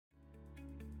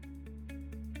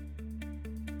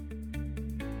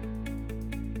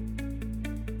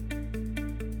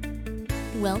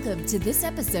Welcome to this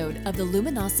episode of the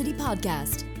Luminosity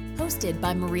Podcast, hosted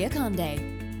by Maria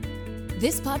Conde.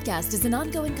 This podcast is an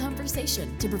ongoing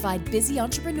conversation to provide busy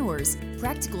entrepreneurs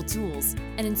practical tools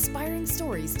and inspiring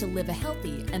stories to live a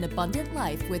healthy and abundant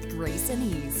life with grace and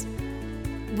ease.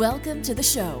 Welcome to the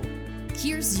show.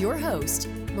 Here's your host,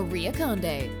 Maria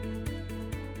Conde.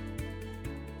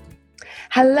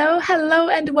 Hello,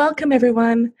 and welcome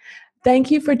everyone.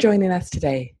 Thank you for joining us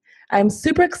today. I'm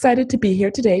super excited to be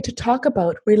here today to talk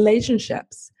about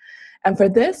relationships. And for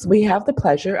this, we have the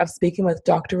pleasure of speaking with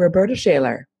Dr. Rhoberta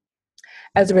Shaler.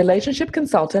 As a relationship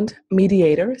consultant,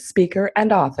 mediator, speaker,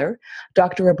 and author,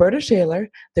 Dr. Rhoberta Shaler,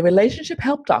 the Relationship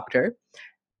Help Doctor,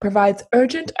 provides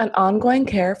urgent and ongoing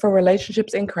care for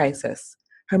relationships in crisis.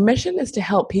 Her mission is to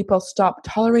help people stop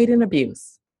tolerating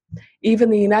abuse. Even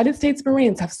the United States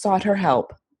Marines have sought her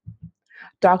help.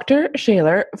 Dr.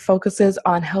 Shaler focuses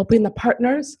on helping the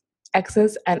partners,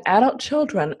 exes, and adult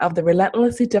children of the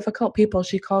relentlessly difficult people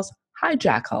she calls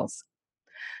Hijackals.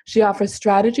 She offers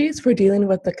strategies for dealing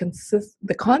with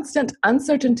the constant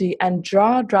uncertainty and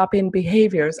jaw-dropping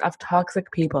behaviors of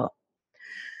toxic people.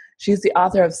 She's the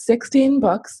author of 16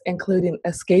 books, including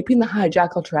Escaping the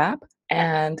Hijackal Trap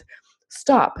and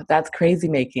Stop, That's Crazy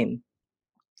Making.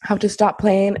 How to Stop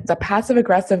Playing the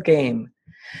Passive-Aggressive Game.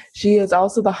 She is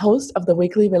also the host of the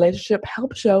weekly relationship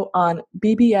help show on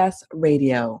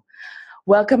BBSRadio.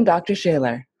 Welcome, Dr.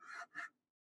 Shaler.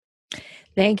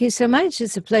 Thank you so much.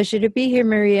 It's a pleasure to be here,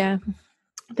 Maria.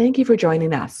 Thank you for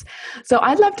joining us. So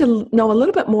I'd love to know a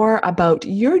little bit more about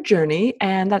your journey,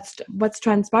 and that's what's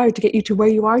transpired to get you to where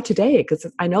you are today, because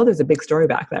I know there's a big story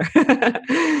back there.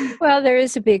 Well, there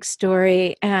is a big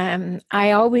story.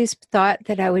 I always thought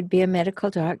that I would be a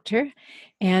medical doctor.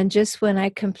 And just when I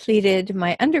completed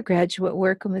my undergraduate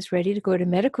work and was ready to go to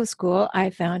medical school, I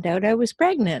found out I was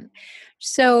pregnant.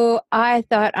 So I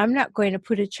thought, I'm not going to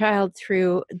put a child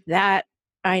through that.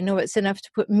 I know it's enough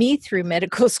to put me through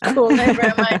medical school.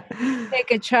 Never mind take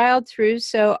a child through.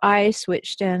 So I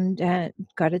switched and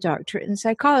got a doctorate in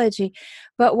psychology.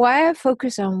 But why I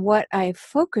focus on what I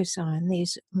focus on,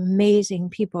 these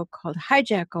amazing people called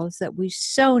hijackals that we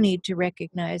so need to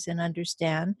recognize and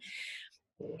understand,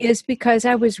 is because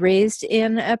I was raised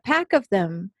in a pack of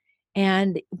them.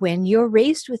 And when you're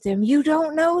raised with them, you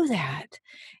don't know that.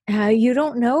 You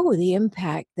don't know the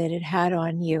impact that it had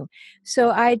on you. So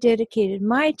I dedicated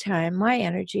my time, my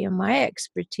energy, and my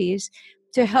expertise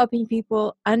to helping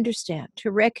people understand,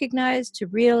 to recognize, to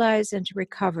realize, and to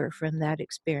recover from that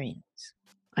experience.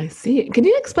 I see. Can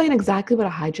you explain exactly what a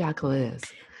hijackal is?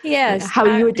 Yes. How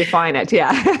you would define it,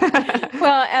 yeah.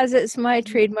 Well, as it's my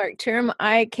trademark term,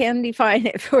 I can define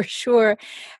it for sure.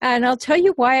 And I'll tell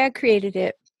you why I created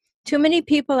it. Too many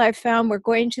people I found were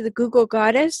going to the Google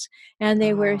goddess and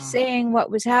they were saying what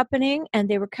was happening and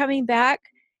they were coming back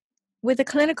with a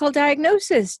clinical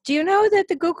diagnosis. Do you know that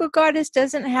the Google goddess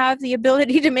doesn't have the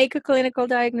ability to make a clinical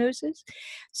diagnosis?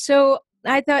 So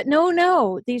I thought,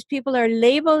 no, these people are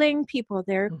labeling people.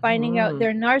 They're finding out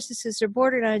they're narcissists or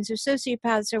borderlines or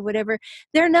sociopaths or whatever.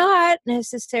 They're not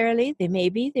necessarily. They may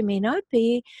be, they may not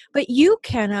be, but you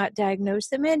cannot diagnose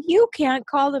them and you can't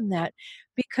call them that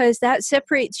because that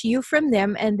separates you from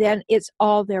them and then it's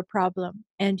all their problem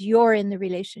and you're in the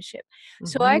relationship.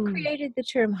 So I created the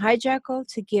term hijackal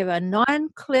to give a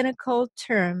non-clinical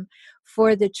term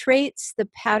for the traits, the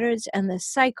patterns, and the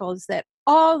cycles that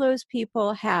all those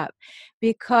people have,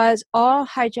 because all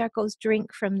hijackals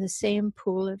drink from the same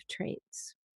pool of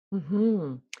traits.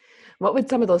 What would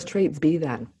some of those traits be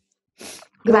then?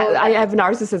 Because I have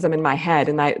narcissism in my head,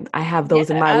 and I have those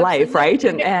in my life, right?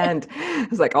 And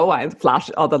it's like, I flash,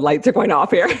 all the lights are going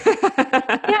off here.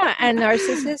 Yeah, and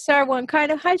narcissists are one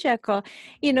kind of hijackal.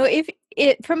 You know, if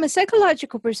it from a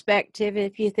psychological perspective,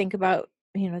 if you think about,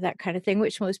 that kind of thing,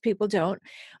 which most people don't,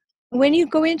 when you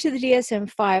go into the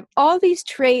DSM-5, all these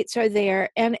traits are there,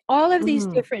 and all of these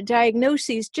different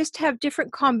diagnoses just have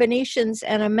different combinations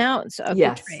and amounts of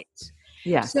the traits.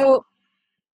 Yes. So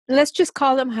let's just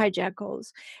call them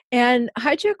hijackals. And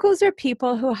hijackals are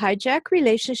people who hijack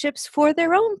relationships for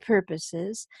their own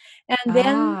purposes, and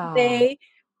then they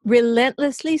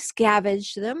relentlessly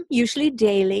scavenge them, usually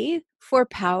daily, for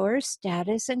power,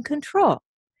 status, and control.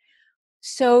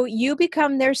 So you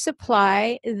become their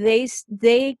supply.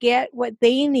 They get what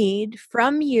they need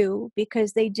from you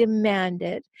because they demand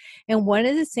it. And one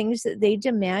of the things that they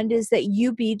demand is that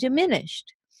you be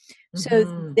diminished.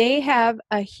 So they have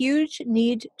a huge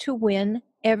need to win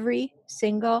every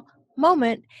single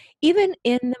moment, even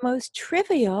in the most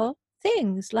trivial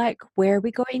things like, where are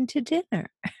we going to dinner?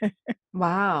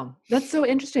 Wow, that's so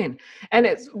interesting. And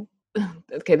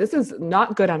okay, this is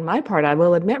not good on my part, I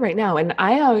will admit right now. And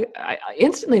I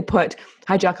instantly put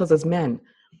hijackals as men.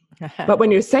 But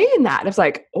when you're saying that, it's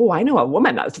like, oh, I know a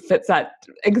woman that fits that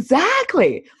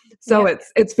exactly. So Yep.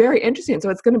 it's very interesting. So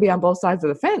it's going to be on both sides of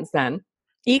the fence then.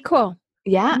 Equal.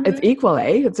 Yeah, it's equal,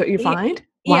 eh? That's what you find?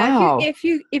 Yeah, Wow. if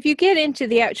you get into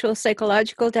the actual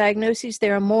psychological diagnoses,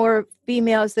 there are more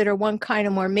females that are one kind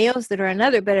and more males that are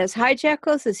another. But as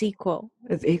hijackals, it's equal.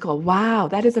 It's equal. Wow,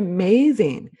 that is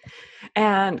amazing.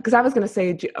 And because I was going to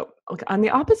say, on the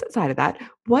opposite side of that,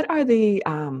 what are the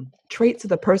traits of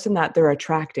the person that they're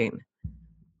attracting?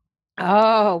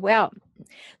 Oh, well,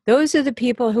 those are the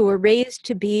people who were raised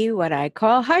to be what I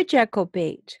call hijackal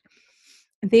bait.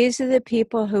 These are the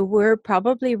people who were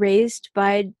probably raised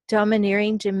by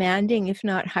domineering, demanding, if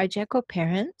not hijackal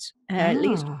parents, at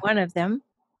least Ah, one of them.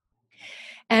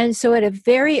 And so at a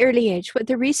very early age, what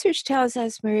the research tells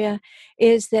us, Maria,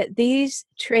 is that these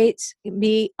traits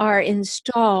are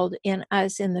installed in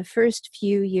us in the first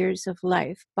few years of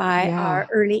life by our yeah.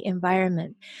 early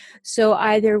environment. So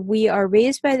either we are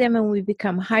raised by them and we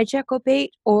become hijackal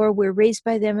bait, or we're raised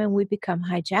by them and we become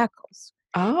hijackals.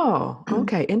 Oh,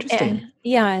 okay. Interesting.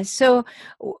 Yeah, so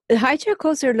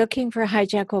hijackals are looking for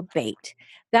hijackal bait.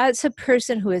 That's a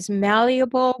person who is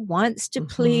malleable, wants to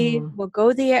please, Mhm. will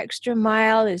go the extra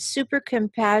mile, is super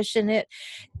compassionate,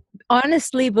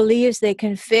 honestly believes they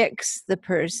can fix the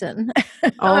person.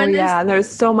 Oh, yeah. There's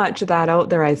so much of that out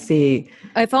there I see.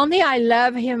 If only I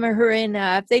love him or her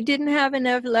enough. They didn't have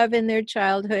enough love in their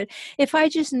childhood. If I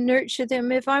just nurture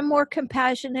them, if I'm more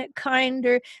compassionate,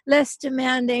 kinder, less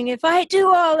demanding, if I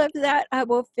do all of that, I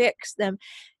will fix them.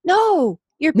 No,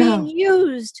 you're being No.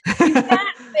 used. You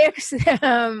can't fix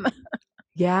them.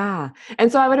 Yeah.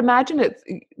 And so I would imagine it's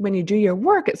when you do your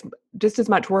work, it's just as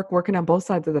much work working on both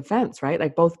sides of the fence, right?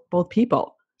 Like both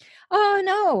people. Oh,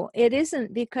 no, it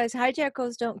isn't, because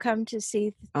hijackals don't come to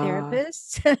see Uh,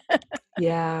 therapists.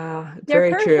 yeah, it's They're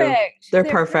very true. perfect. They're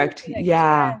They're perfect. perfect.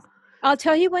 Yeah. Yes. I'll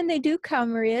tell you when they do come,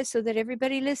 Maria, so that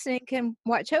everybody listening can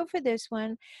watch out for this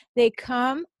one. They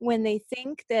come when they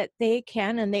think that they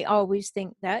can, and they always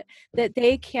think that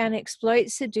they can exploit,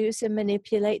 seduce, and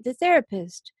manipulate the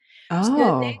therapist.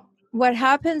 So Oh. what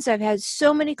happens, I've had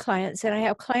so many clients, and I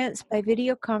have clients by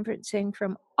video conferencing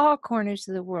from all corners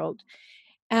of the world.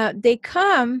 They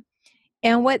come,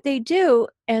 and what they do,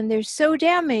 and they're so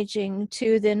damaging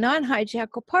to the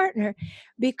non-hijackal partner,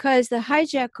 because the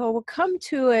hijackal will come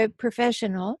to a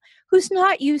professional who's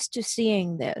not used to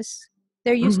seeing this.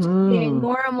 They're used to seeing Mhm.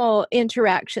 normal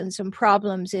interactions and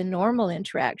problems in normal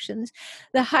interactions.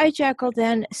 The hijackal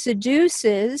then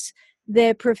seduces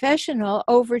the professional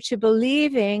over to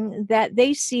believing that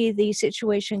they see the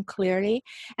situation clearly,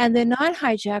 and the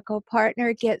non-hijackal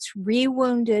partner gets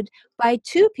rewounded by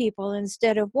two people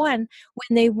instead of one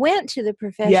when they went to the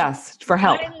professional Yes, for to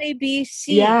help. finally be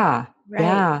seen. Yeah. Right.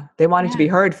 Yeah. They wanted to Yeah. be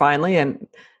heard finally and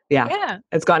yeah, Yeah.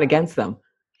 it's gone against them.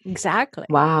 Exactly.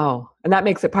 Wow. And that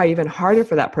makes it probably even harder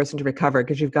for that person to recover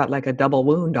because you've got like a double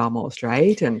wound almost,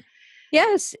 right? And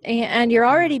Yes. And you're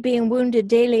already being wounded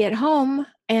daily at home.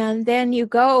 And then you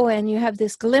go and you have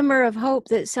this glimmer of hope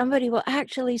that somebody will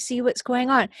actually see what's going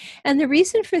on. And the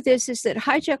reason for this is that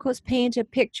hijackals paint a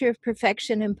picture of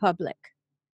perfection in public.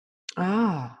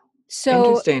 ah, So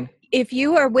interesting. if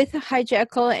you are with a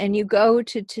hijackal and you go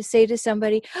to say to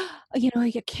somebody, oh,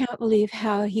 I can't believe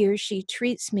how he or she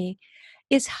treats me,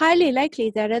 it's highly likely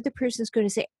that other person's going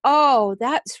to say, oh,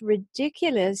 that's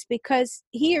ridiculous, because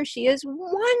he or she is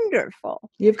wonderful.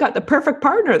 You've got the perfect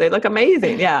partner. They look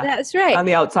amazing. Yeah. That's right. On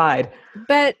the outside.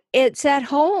 But it's at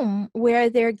home where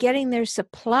they're getting their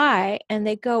supply, and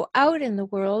they go out in the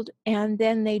world and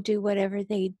then they do whatever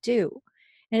they do.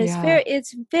 And Yeah,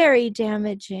 it's very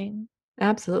damaging.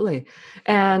 absolutely.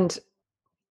 And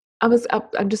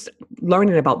I'm just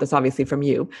learning about this obviously from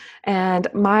you. And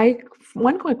my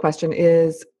one quick question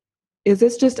is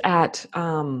this just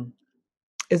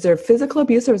is there physical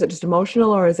abuse or is it just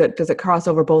emotional or does it cross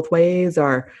over both ways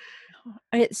or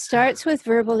It starts with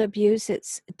verbal abuse.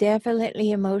 It's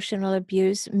definitely emotional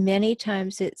abuse. Many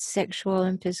times it's sexual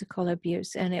and physical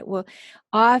abuse, and it will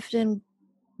often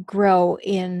grow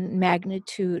in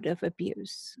magnitude of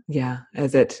abuse. yeah,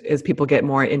 as people get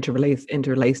more interlaced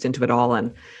into it all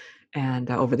and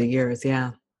over the years,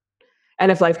 yeah.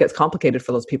 And if life gets complicated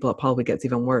for those people, it probably gets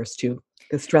even worse too.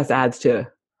 Because stress adds to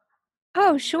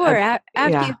Oh, sure. adds,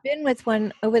 After yeah. you've been with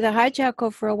a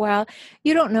hijackal for a while,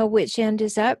 you don't know which end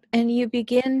is up, and you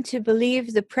begin to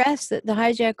believe the press that the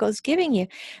hijackal is giving you.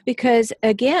 Because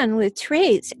again, with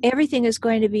traits, everything is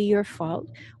going to be your fault.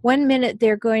 1 minute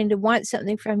they're going to want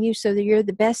something from you so that you're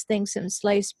the best thing since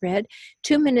sliced bread.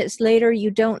 2 minutes later,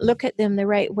 you don't look at them the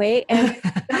right way, and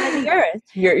they're going to the earth.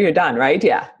 You're done, right?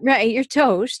 Yeah. Right, you're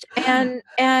toast,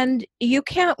 and you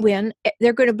can't win.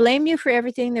 They're going to blame you for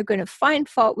everything. They're going to find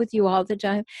fault with you all the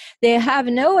time. They have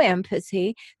no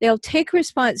empathy. They'll take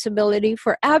responsibility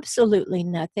for absolutely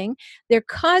nothing. They're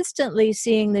constantly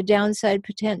seeing the downside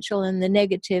potential and the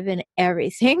negative in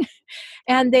everything,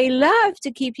 and they love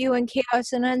to keep you in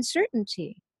chaos and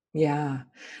uncertainty. Yeah.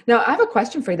 Now, I have a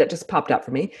question for you that just popped up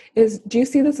for me. Do you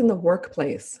see this in the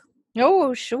workplace?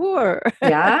 Oh, sure.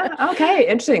 Yeah. Okay.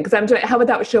 Interesting. Because how would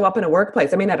that show up in a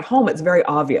workplace? I mean, at home, it's very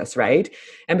obvious, right?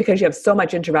 And because you have so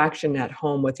much interaction at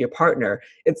home with your partner,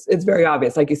 it's very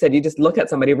obvious. Like you said, you just look at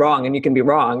somebody wrong and you can be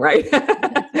wrong, right?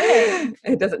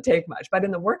 It doesn't take much. But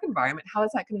in the work environment, how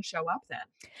is that going to show up then?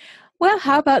 Well,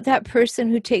 how about that person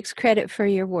who takes credit for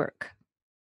your work?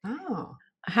 Oh,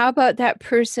 How about that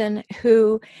person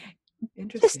who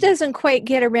interesting. just doesn't quite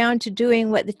get around to doing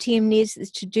what the team needs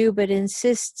to do, but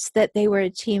insists that they were a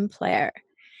team player?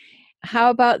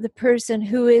 How about the person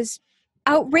who is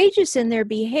outrageous in their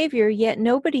behavior, yet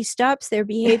nobody stops their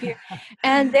behavior,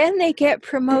 and then they get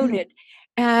promoted?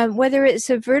 Whether it's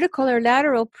a vertical or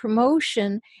lateral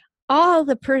promotion, all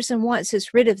the person wants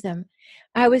is rid of them.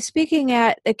 I was speaking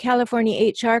at the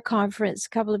California HR conference a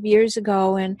couple of years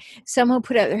ago, and someone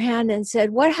put out their hand and said,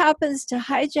 "What happens to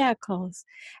hijackals?"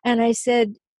 And I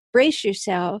said, "Brace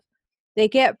yourself. They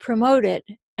get promoted."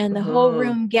 And the whole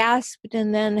room gasped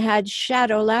and then had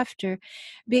shadow laughter,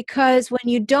 because when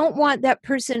you don't want that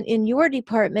person in your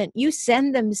department, you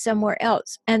send them somewhere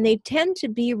else. And they tend to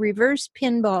be reverse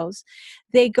pinballs.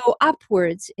 They go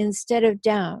upwards instead of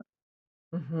down.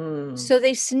 So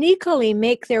they sneakily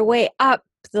make their way up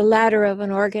the ladder of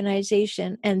an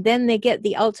organization, and then they get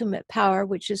the ultimate power,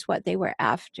 which is what they were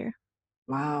after.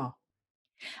 Wow.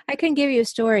 I can give you a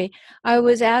story. I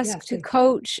was asked to please.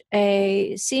 coach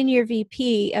a senior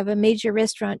VP of a major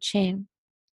restaurant chain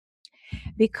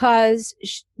because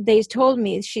they told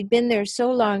me she'd been there so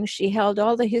long, she held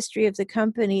all the history of the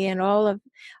company and all of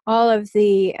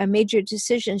the major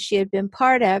decisions she had been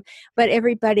part of, but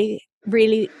everybody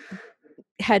really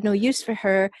had no use for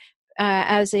her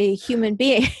as a human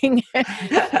being.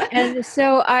 And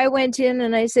so I went in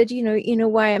and I said, you know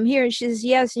why I'm here? And she says,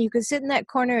 yes, and you can sit in that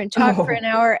corner and talk for an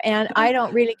hour, and I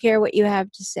don't really care what you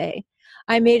have to say.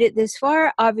 I made it this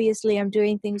far. Obviously, I'm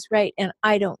doing things right, and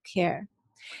I don't care.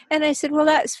 And I said, well,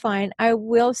 that's fine. I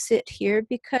will sit here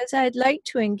because I'd like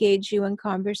to engage you in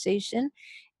conversation,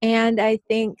 and I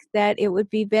think that it would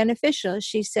be beneficial.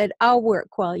 She said, I'll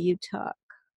work while you talk.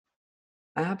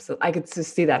 Absolutely. I could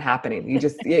just see that happening. You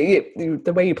just,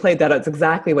 the way you played that, it's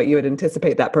exactly what you would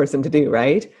anticipate that person to do,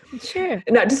 right? Sure.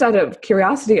 Now, just out of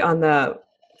curiosity on the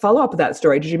follow-up of that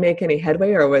story, did you make any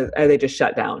headway, or are they just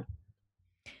shut down?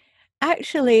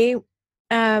 Actually,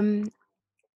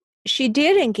 she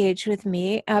did engage with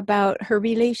me about her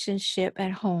relationship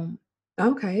at home.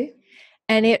 Okay.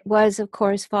 And it was, of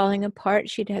course, falling apart.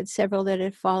 She'd had several that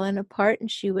had fallen apart,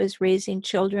 and she was raising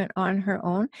children on her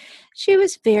own. She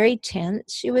was very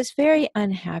tense. She was very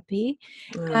unhappy.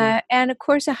 And, of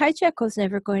course, a hijackal is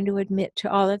never going to admit to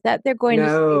all of that. They're going to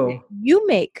say that you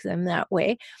make them that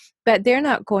way, but they're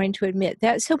not going to admit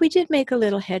that. So we did make a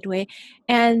little headway,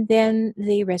 and then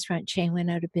the restaurant chain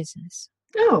went out of business.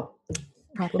 Oh,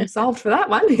 problem solved for that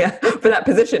one. Yeah, for that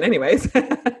position anyways.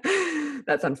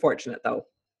 That's unfortunate, though,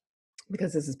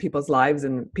 because this is people's lives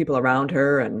and people around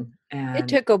her. And it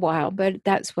took a while, but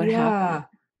that's what happened.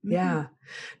 Yeah.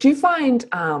 Do you find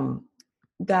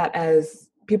that as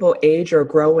people age or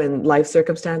grow in life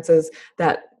circumstances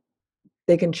that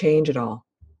they can change at all?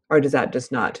 Or does that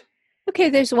just not? Okay,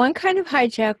 there's one kind of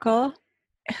hijackal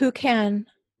who can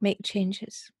make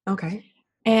changes. Okay.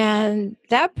 And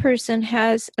that person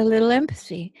has a little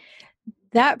empathy.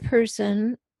 That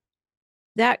person,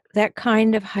 that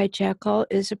kind of hijackal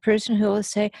is a person who will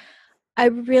say, I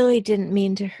really didn't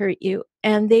mean to hurt you.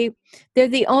 And they're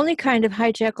the only kind of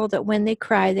hijackal that when they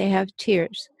cry, they have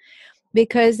tears.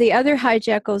 Because the other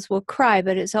hijackals will cry,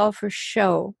 but it's all for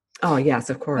show. Oh, yes,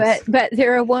 of course. But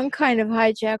there are one kind of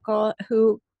hijackal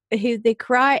who they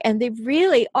cry and they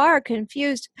really are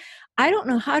confused. I don't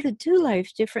know how to do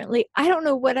life differently. I don't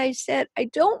know what I said. I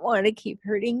don't want to keep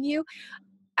hurting you.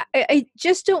 I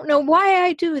just don't know why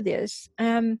I do this.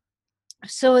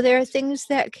 So there are things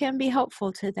that can be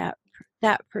helpful to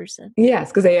that person. Yes,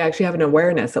 because they actually have an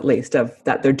awareness, at least, of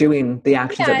that they're doing the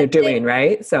actions that they're doing,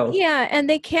 right? So yeah, and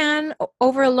they can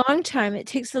over a long time. It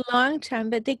takes a long time,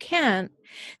 but they can.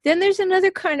 Then there's another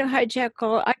kind of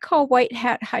hijackal I call white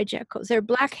hat hijackals. They're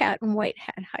black hat and white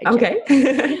hat hijackals. Okay.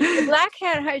 The black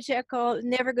hat hijackal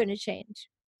never going to change.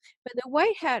 But the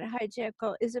white hat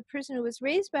hijackal is a person who was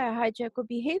raised by a hijackal,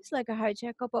 behaves like a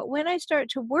hijackal. But when I start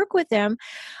to work with them,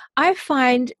 I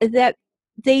find that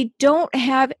they don't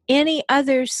have any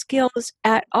other skills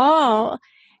at all,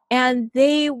 and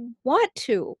they want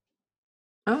to.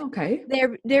 Oh, okay.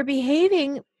 They're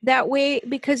behaving that way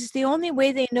because it's the only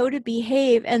way they know to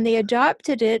behave, and they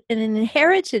adopted it and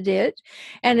inherited it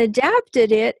and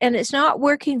adapted it, and it's not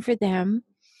working for them,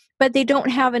 but they don't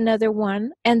have another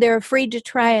one, and they're afraid to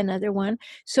try another one.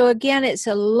 So again, it's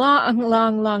a long,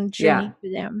 long, long journey for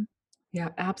them. Yeah,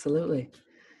 absolutely.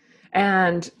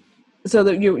 And so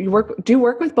that you do you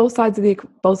work with both sides and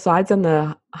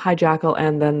the hijackal,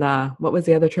 and then what was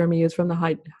the other term you used from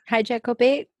the hijackal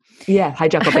bait? Yeah,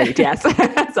 hijackal bait. Yes.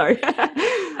 Sorry.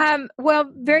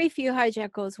 Well, very few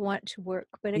hijackals want to work,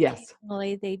 but Yes.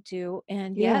 occasionally they do.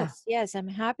 And Yeah. yes, I'm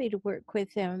happy to work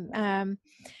with them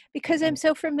because I'm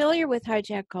so familiar with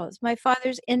hijackals. My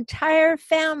father's entire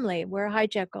family were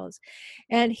hijackals,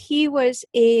 and he was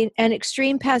an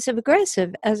extreme passive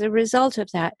aggressive as a result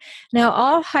of that. Now,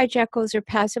 all hijackals are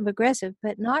passive aggressive,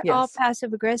 but not all Yes.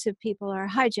 passive aggressive people are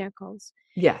hijackals.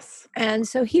 Yes. And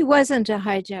so he wasn't a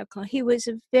hijackal. He was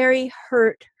a very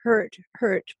hurt,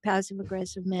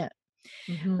 passive-aggressive man.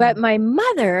 Mm-hmm. But my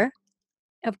mother,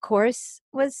 of course,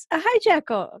 was a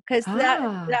hijackal because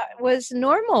that was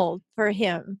normal for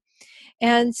him.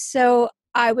 And so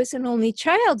I was an only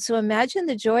child. So imagine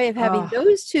the joy of having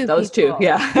those two people.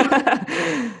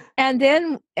 Yeah. And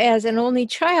then as an only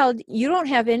child, you don't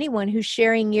have anyone who's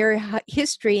sharing your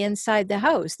history inside the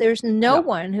house. There's no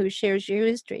one who shares your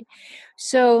history.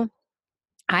 So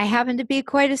I happen to be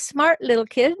quite a smart little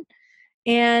kid.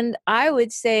 And I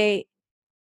would say,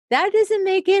 that doesn't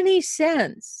make any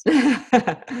sense.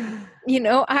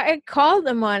 I called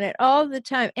them on it all the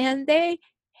time, and they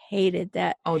hated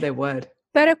that. Oh, they would.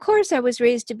 But of course, I was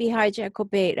raised to be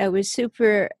hijackal bait. I was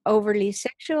super overly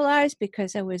sexualized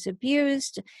because I was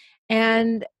abused.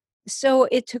 And so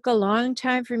it took a long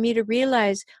time for me to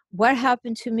realize what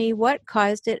happened to me, what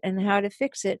caused it, and how to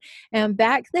fix it. And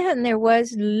back then, there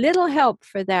was little help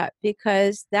for that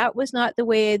because that was not the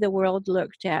way the world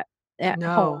looked at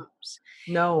homes.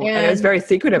 No, and it was very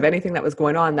secretive. Anything that was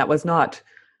going on that was not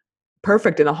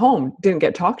perfect in the home didn't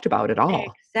get talked about at all.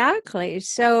 Exactly.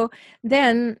 So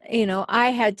then,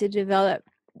 I had to develop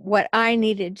what I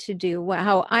needed to do,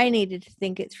 how I needed to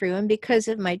think it through. And because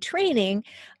of my training,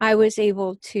 I was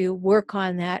able to work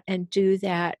on that and do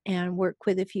that and work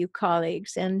with a few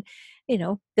colleagues. And,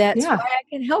 that's why I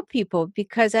can help people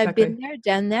because I've been there,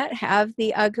 done that, have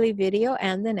the ugly video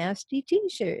and the nasty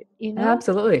t-shirt,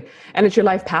 Absolutely. And it's your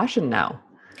life passion now.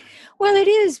 Well, it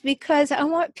is because I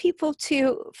want people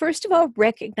to, first of all,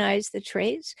 recognize the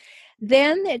traits.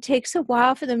 Then it takes a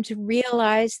while for them to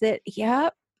realize that,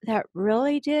 that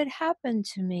really did happen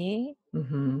to me.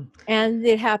 Mm-hmm. And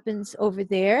it happens over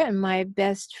there, and my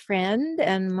best friend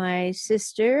and my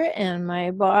sister and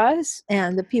my boss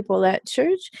and the people at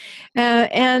church.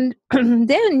 And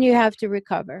then you have to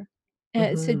recover.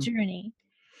 It's a journey.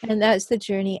 And that's the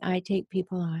journey I take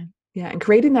people on. Yeah, and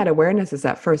creating that awareness is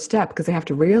that first step because they have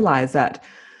to realize that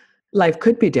life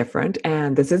could be different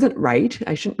and this isn't right.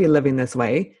 I shouldn't be living this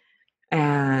way.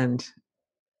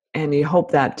 And you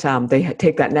hope that they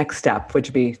take that next step, which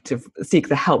would be to seek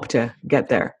the help to get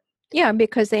there. Yeah,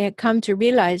 because they had come to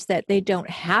realize that they don't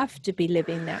have to be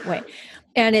living that way.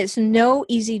 And it's no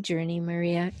easy journey,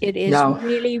 Maria. It is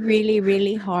really, really,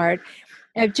 really hard.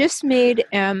 I've just made,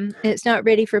 it's not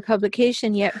ready for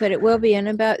publication yet, but it will be in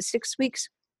about 6 weeks.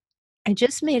 I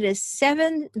just made a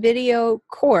 7-video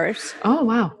course. Oh,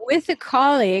 wow. With a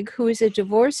colleague who is a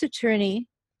divorce attorney.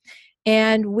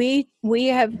 And we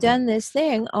have done this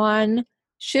thing on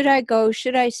should I go,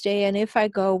 should I stay, and if I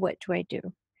go, what do I do?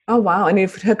 Oh, wow. And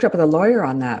you've hooked up with a lawyer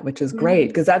on that, which is great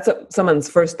because that's what someone's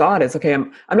first thought is, okay,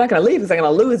 I'm not going to leave because I'm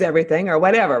going to lose everything or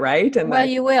whatever, right? And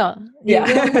you will. You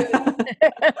will.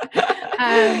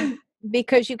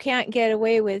 Because you can't get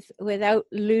away without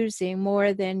losing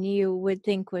more than you would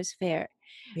think was fair.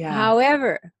 Yeah.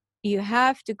 However, you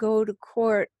have to go to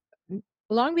court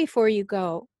long before you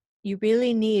go. You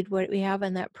really need what we have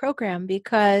in that program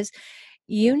because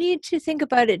you need to think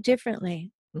about it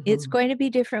differently. Mm-hmm. It's going to be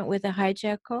different with a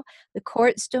hijackal. The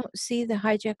courts don't see the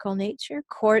hijackal nature.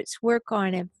 Courts work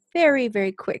on a very,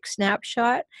 very quick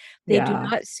snapshot. They do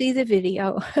not see the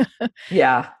video.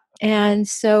 Yeah. And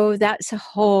so that's a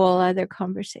whole other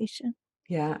conversation.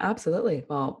 Yeah, absolutely.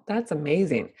 Well, that's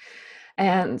amazing.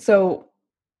 And so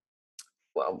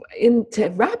to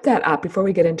wrap that up before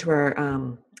we get into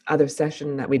our other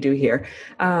session that we do here,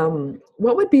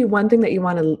 what would be one thing that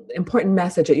important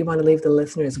message that you want to leave the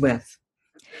listeners with?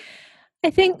 I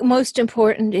think most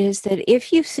important is that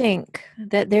if you think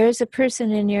that there is a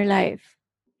person in your life,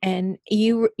 and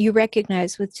you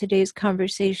recognize with today's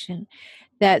conversation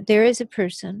that there is a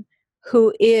person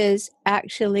who is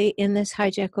actually in this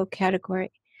hijackal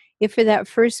category, if for that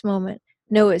first moment,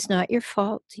 no, it's not your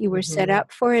fault. You were set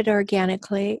up for it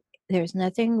organically. There's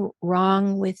nothing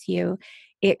wrong with you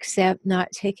except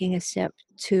not taking a step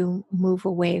to move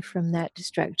away from that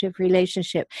destructive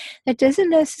relationship. That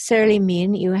doesn't necessarily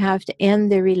mean you have to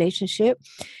end the relationship.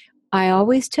 I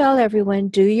always tell everyone,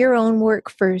 do your own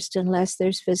work first unless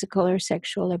there's physical or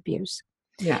sexual abuse.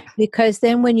 Yeah. Because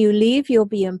then when you leave, you'll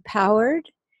be empowered.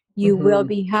 You will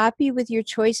be happy with your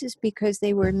choices because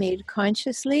they were made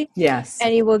consciously. Yes.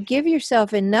 And you will give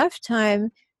yourself enough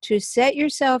time to set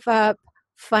yourself up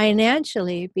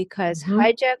financially, because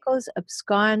hijackals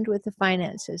abscond with the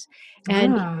finances.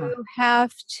 And you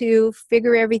have to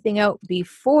figure everything out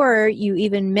before you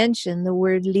even mention the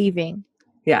word leaving.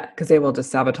 Yeah, because they will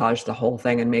just sabotage the whole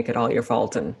thing and make it all your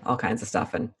fault and all kinds of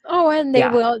stuff. And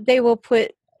they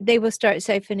will start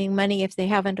siphoning money, if they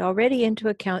haven't already, into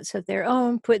accounts of their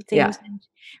own, put things in.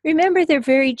 Remember, they're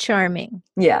very charming.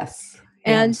 Yes.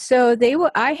 And so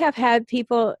I have had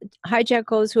people,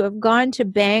 hijackals, who have gone to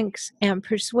banks and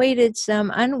persuaded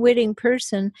some unwitting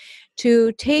person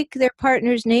to take their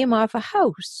partner's name off a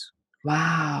house.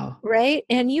 Wow. Right?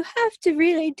 And you have to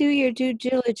really do your due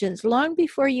diligence long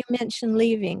before you mention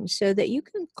leaving, so that you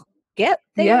can get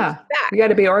things back. You got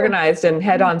to be organized and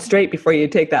head on straight before you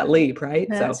take that leap, right?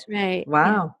 That's right.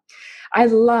 Wow. Yeah. I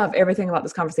love everything about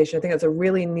this conversation. I think it's a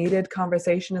really needed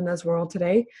conversation in this world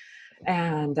today.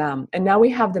 And now we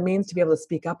have the means to be able to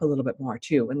speak up a little bit more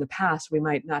too. In the past, we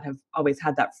might not have always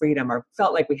had that freedom, or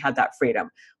felt like we had that freedom.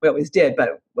 We always did, but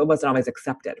it wasn't always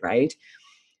accepted, right?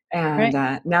 And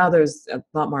now there's a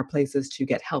lot more places to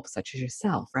get help, such as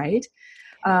yourself, right?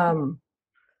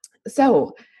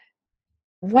 So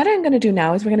what I'm going to do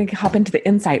now is we're going to hop into the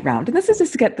insight round. And this is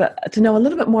just to get to know a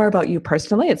little bit more about you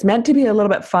personally. It's meant to be a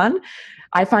little bit fun.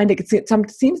 I find it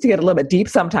seems to get a little bit deep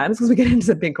sometimes because we get into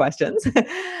some big questions.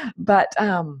 But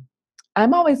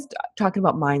I'm always talking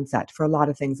about mindset for a lot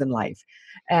of things in life.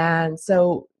 And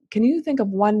so can you think of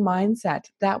one mindset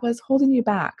that was holding you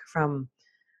back from?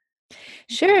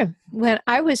 Sure. When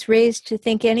I was raised to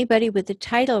think anybody with a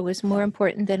title was more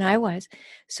important than I was.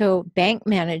 So bank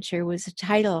manager was a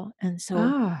title. And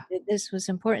so this was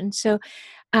important. So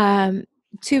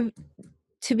to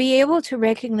be able to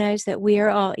recognize that we are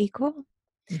all equal,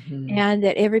 and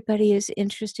that everybody is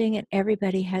interesting, and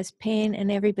everybody has pain, and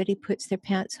everybody puts their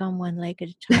pants on one leg at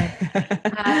a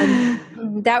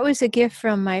time. That was a gift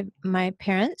from my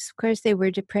parents. Of course, they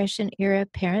were Depression era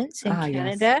parents in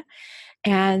Canada. Yes.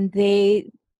 And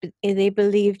they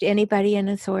believed anybody in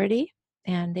authority,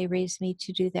 and they raised me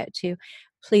to do that too.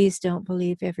 Please don't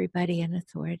believe everybody in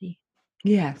authority.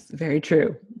 Yes, very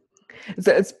true.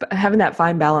 So it's having that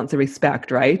fine balance of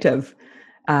respect, right? Of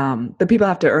the people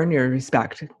have to earn your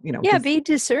respect, Yeah, be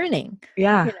discerning.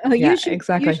 Yeah, use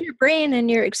your brain and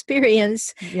your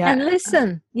experience, and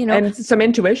listen. And some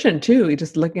intuition too. You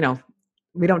just look.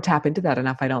 We don't tap into that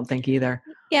enough, I don't think, either.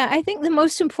 Yeah, I think the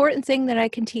most important thing that I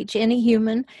can teach any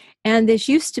human, and this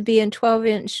used to be in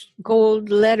 12-inch gold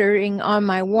lettering on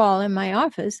my wall in my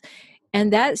office,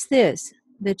 and that's this: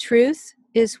 the truth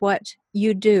is what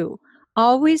you do.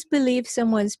 Always believe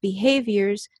someone's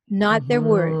behaviors, not their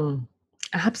word.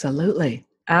 Absolutely.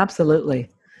 Absolutely.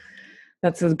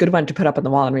 That's a good one to put up on the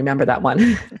wall and remember that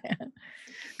one.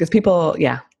 Because people,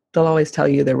 they'll always tell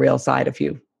you the real side if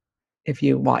you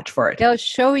watch for it. They'll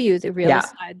show you the real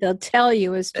side. They'll tell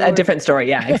you a story. A different story.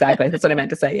 Yeah, exactly. That's what I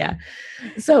meant to say. Yeah.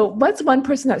 So what's one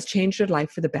person that's changed your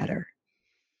life for the better?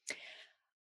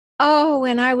 Oh,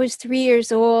 when I was 3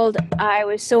 years old, I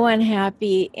was so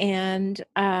unhappy. And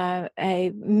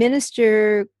a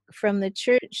minister from the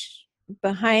church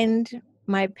behind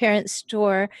my parents'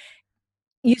 store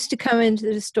used to come into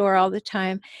the store all the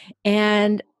time.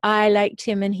 And I liked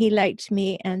him and he liked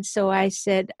me. And so I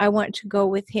said, I want to go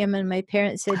with him. And my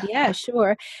parents said, yeah,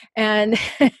 sure. And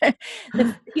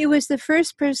he was the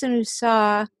first person who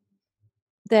saw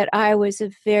that I was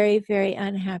a very, very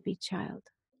unhappy child.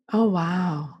 Oh,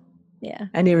 wow. Yeah.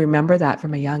 And you remember that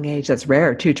from a young age. That's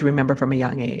rare, too, to remember from a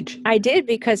young age. I did,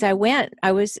 because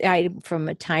I'm from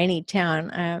a tiny town,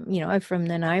 I'm from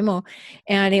Nanaimo,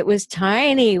 and it was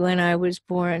tiny when I was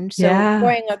born. So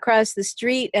going across the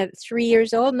street at 3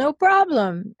 years old, no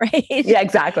problem, right? Yeah,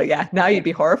 exactly. Yeah. Now you'd be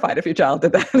horrified if your child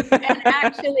did that. And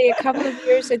actually, a couple of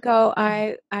years ago,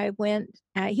 I went,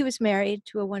 he was married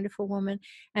to a wonderful woman,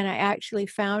 and I actually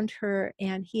found her,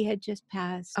 and he had just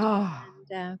passed. Oh.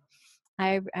 And,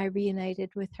 I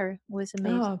reunited with her. It was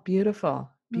amazing. Oh, beautiful.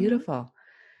 Beautiful.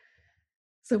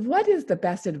 So what is the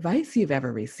best advice you've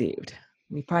ever received?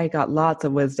 You probably got lots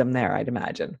of wisdom there, I'd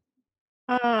imagine.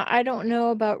 I don't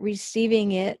know about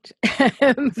receiving it,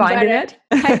 Finding but it?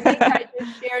 I think I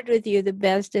just shared with you the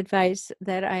best advice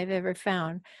that I've ever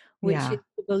found, which Yeah. is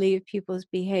to believe people's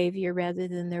behavior rather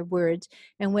than their words.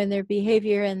 And when their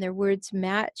behavior and their words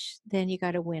match, then you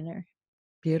got a winner.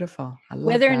 Beautiful. I love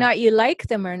Whether or that. not you like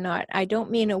them or not, I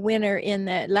don't mean a winner in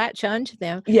that latch onto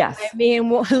them. Yes. I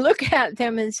mean, look at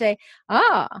them and say,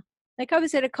 like I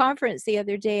was at a conference the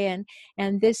other day,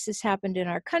 and this has happened in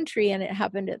our country, and it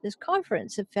happened at this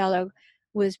conference. A fellow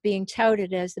was being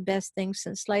touted as the best thing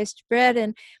since sliced bread,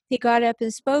 and he got up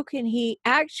and spoke, and he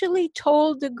actually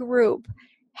told the group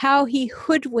how he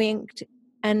hoodwinked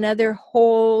another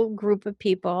whole group of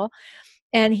people.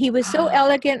 And he was so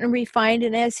elegant and refined,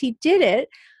 and as he did it,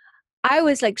 I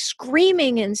was like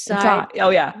screaming inside. Oh,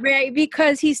 yeah. Right,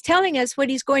 because he's telling us what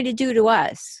he's going to do to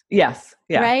us. Yes.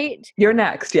 Yeah. Right? You're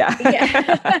next. Yeah.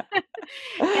 Yeah.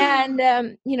 And,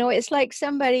 it's like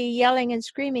somebody yelling and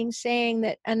screaming, saying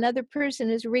that another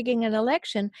person is rigging an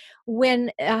election.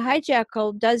 When a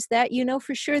hijackal does that,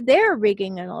 for sure they're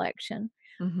rigging an election.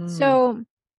 Mm-hmm. So,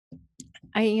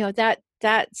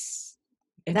 that's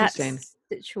Interesting.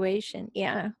 situation.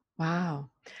 Yeah. Wow.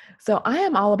 So I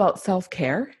am all about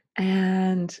self-care,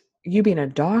 and you being a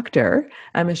doctor,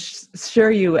 I'm sure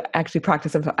you actually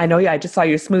practice. I know I just saw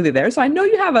your smoothie there, so I know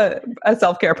you have a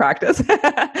self-care practice.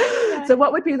 Yeah. So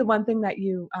what would be the one thing that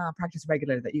you practice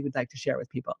regularly that you would like to share with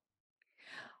people?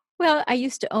 Well, I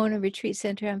used to own a retreat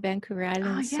center on Vancouver Island.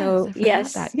 Oh, yes, So I forgot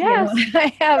yes, that. Yes.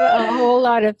 I have a whole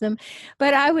lot of them.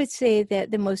 But I would say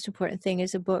that the most important thing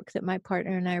is a book that my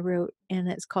partner and I wrote, and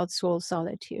it's called Soul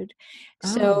Solitude.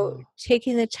 So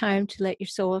taking the time to let your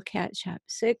soul catch up,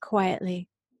 sit quietly,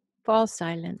 fall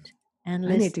silent, and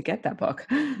listen. I need to get that book.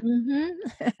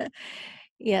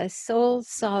 Yes, Soul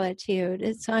Solitude.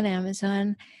 It's on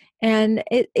Amazon. And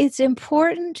it's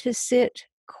important to sit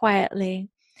quietly.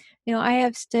 I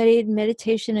have studied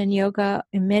meditation and yoga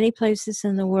in many places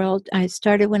in the world. I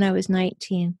started when I was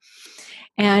 19.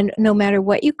 And no matter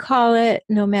what you call it,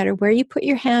 no matter where you put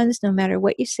your hands, no matter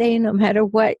what you say, no matter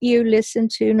what you listen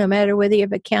to, no matter whether you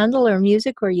have a candle or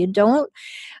music or you don't,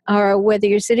 or whether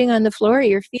you're sitting on the floor or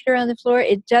your feet are on the floor,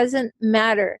 it doesn't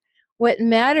matter. What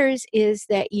matters is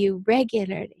that you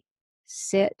regularly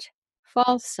sit,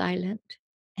 fall silent,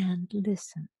 and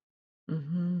listen.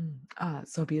 Mm-hmm.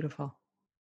 So beautiful.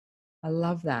 I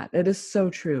love that. It is so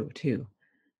true too.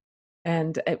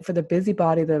 And for the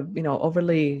busybody, the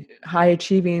overly high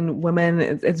achieving women,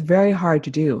 it's very hard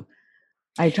to do.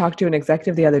 I talked to an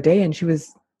executive the other day, and she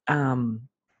was. I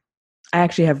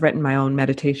actually have written my own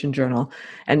meditation journal,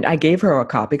 and I gave her a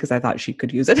copy because I thought she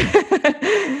could use it.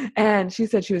 And she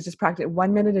said she was just practicing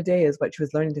 1 minute a day is what she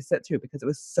was learning to sit through because it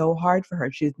was so hard for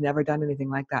her. She's never done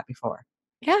anything like that before.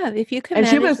 Yeah, if you can. And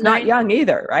she was not young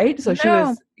either, right? So she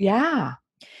was, yeah.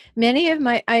 Many of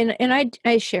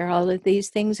I share all of these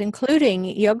things, including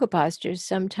yoga postures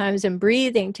sometimes and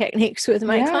breathing techniques with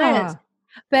my clients.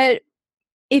 But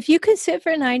if you can sit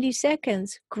for 90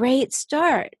 seconds, great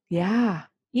start. Yeah.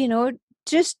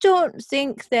 Just don't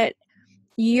think that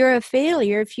you're a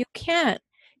failure if you can't.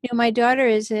 My daughter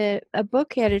is a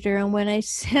book editor, and when I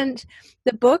sent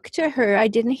the book to her, I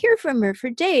didn't hear from her for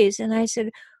days. And I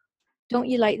said, "Don't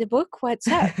you like the book? What's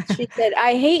up?" She said,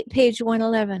 "I hate page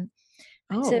 111.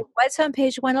 I said, "What's on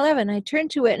page 111? I turned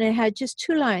to it, and it had just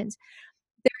 2 lines.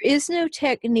 There is no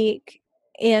technique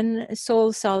in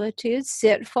soul solitude.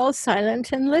 Sit, fall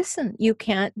silent, and listen. You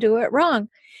can't do it wrong."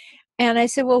 And I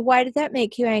said, "Well, why did that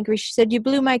make you angry?" She said, "You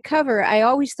blew my cover. I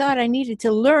always thought I needed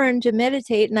to learn to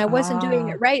meditate, and I wasn't doing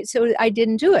it right, so I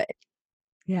didn't do it."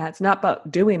 Yeah, it's not about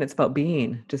doing, it's about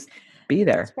being. Just be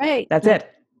there. That's right. That's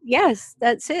it. Yes,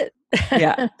 that's it.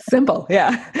 Yeah, simple.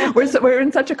 Yeah. We're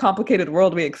in such a complicated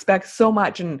world. We expect so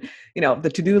much, and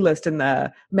the to-do list and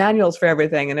the manuals for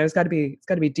everything, and it's got to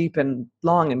be deep and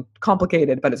long and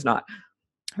complicated, but it's not.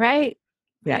 Right.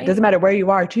 Yeah, right. It doesn't matter where you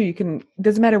are too.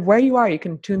 Doesn't matter where you are, you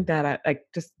can tune that out, like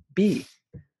just be.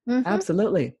 Mm-hmm.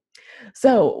 Absolutely.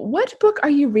 So, what book are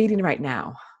you reading right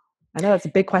now? I know that's a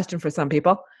big question for some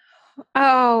people.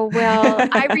 Oh, well,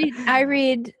 I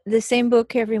read the same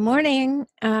book every morning.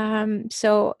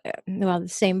 The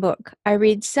same book. I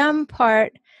read some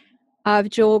part of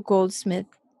Joel Goldsmith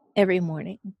every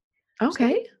morning.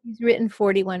 Okay. So he's written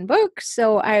 41 books,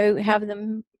 so I have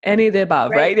them. Any of the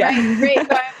above, right? Yeah. Right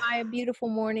by my beautiful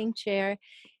morning chair,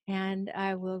 and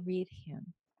I will read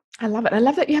him. I love it. I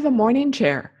love that you have a morning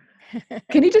chair.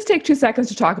 Can you just take 2 seconds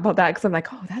to talk about that? Because I'm like,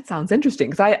 that sounds interesting.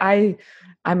 Because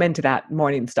I'm into that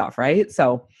morning stuff, right?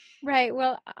 So Right.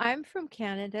 Well, I'm from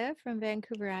Canada, from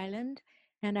Vancouver Island,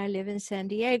 and I live in San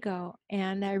Diego.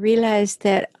 And I realized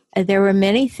that there were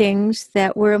many things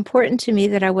that were important to me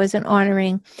that I wasn't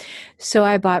honoring. So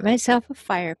I bought myself a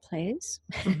fireplace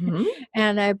Mm-hmm.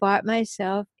 and I bought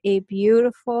myself a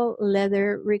beautiful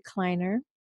leather recliner.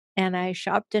 And I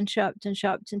shopped and shopped and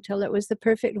shopped until it was the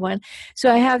perfect one.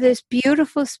 So I have this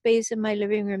beautiful space in my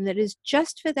living room that is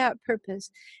just for that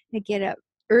purpose. I get up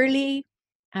early,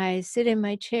 I sit in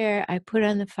my chair, I put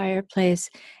on the fireplace,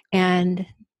 and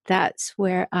that's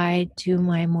where I do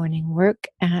my morning work.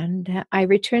 And I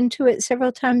return to it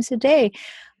several times a day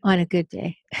on a good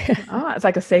day. Oh, it's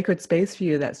like a sacred space for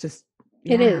you. That's just,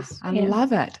 It is. I Yeah.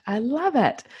 love it. I love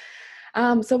it.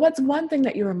 So what's one thing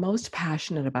that you are most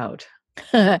passionate about?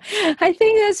 I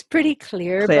think that's pretty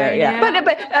clear by Yeah. now.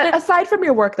 But aside from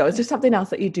your work, though, is there something else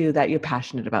that you do that you're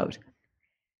passionate about?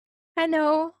 I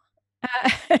know.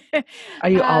 Are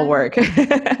you all Um, work?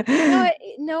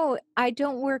 no, I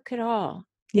don't work at all.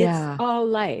 It's Yeah, all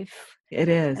life. it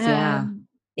is. Yeah.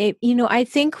 I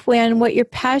think when what you're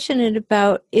passionate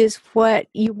about is what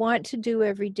you want to do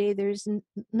every day, there's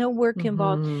no work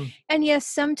involved. Mm-hmm. And yes,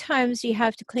 sometimes you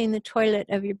have to clean the toilet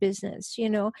of your business.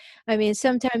 I mean,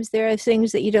 sometimes there are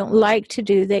things that you don't like to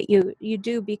do that you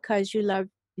do because you love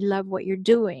what you're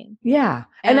doing. Yeah.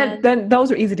 And then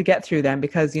those are easy to get through then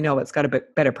because it's got a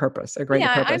bit better purpose, a greater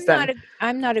purpose.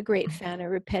 I'm not a great fan of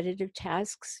repetitive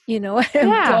tasks, Yeah.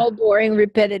 dull, boring,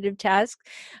 repetitive tasks.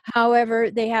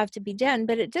 However, they have to be done,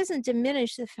 but it doesn't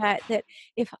diminish the fact that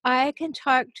if I can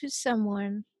talk to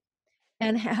someone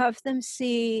and have them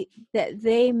see that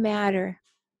they matter,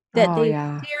 that Oh, they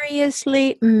yeah.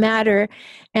 seriously matter,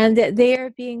 and that they are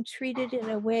being treated in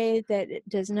a way that it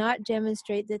does not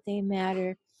demonstrate that they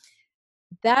matter,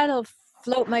 that'll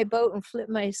float my boat and flip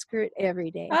my skirt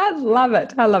every day. I love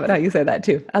it. I love it how you say that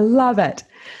too. I love it.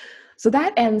 So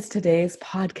that ends today's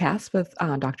podcast with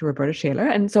Dr. Rhoberta Shaler.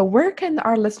 And so where can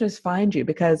our listeners find you?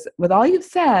 Because with all you've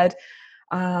said,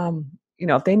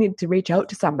 if they need to reach out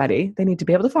to somebody, they need to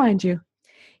be able to find you.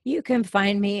 You can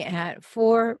find me at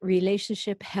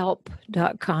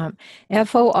forrelationshiphelp.com,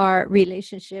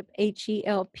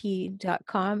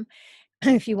 forrelationshiphelp.com.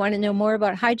 If you want to know more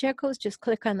about hijackals, just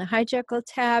click on the hijackal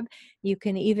tab. You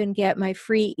can even get my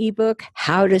free ebook,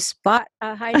 How to Spot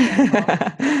a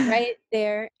Hijackal, right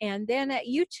there. And then at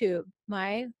YouTube,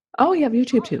 Oh, you have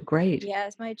YouTube too. Great.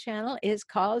 Yes, my channel is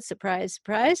called, surprise,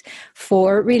 surprise,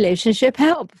 For Relationship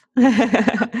Help.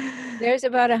 There's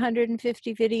about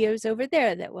 150 videos over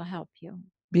there that will help you.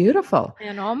 Beautiful.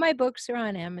 And all my books are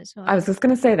on Amazon. I was just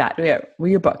going to say that. Yeah, were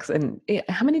your books. And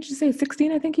how many did you say?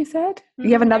 16, I think you said? Mm-hmm.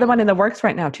 You have another one in the works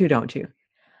right now too, don't you?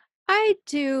 I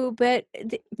do, but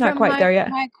not quite there yet.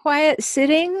 My quiet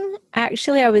sitting,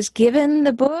 actually, I was given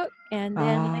the book, and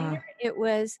then later it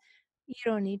was, you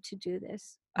don't need to do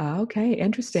this. Okay,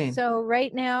 interesting. So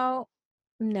right now,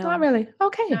 no. Not really.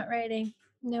 Okay. Not writing.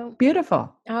 No.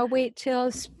 Beautiful. I'll wait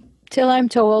till I'm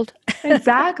told.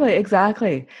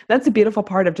 Exactly. That's a beautiful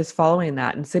part of just following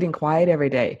that and sitting quiet every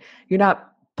day. You're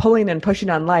not pulling and pushing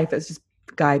on life. It's just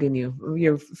guiding you.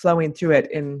 You're flowing through it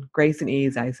in grace and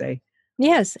ease, I say.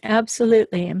 Yes,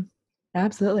 absolutely.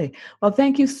 Absolutely. Well,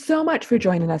 thank you so much for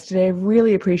joining us today. I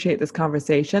really appreciate this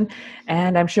conversation.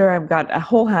 And I'm sure I've got a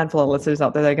whole handful of listeners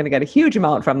out there that are going to get a huge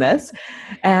amount from this.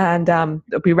 And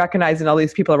be recognizing all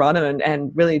these people around them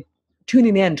and really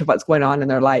tuning in to what's going on in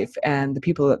their life and the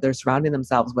people that they're surrounding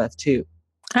themselves with too.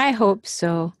 I hope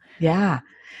so. Yeah.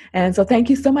 And so thank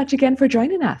you so much again for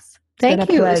joining us. It's been a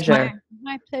pleasure. It's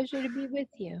my pleasure to be with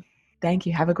you. Thank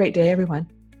you. Have a great day, everyone.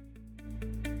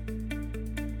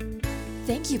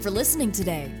 Thank you for listening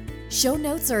today. Show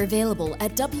notes are available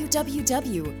at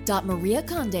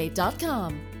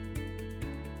www.mariaconde.com.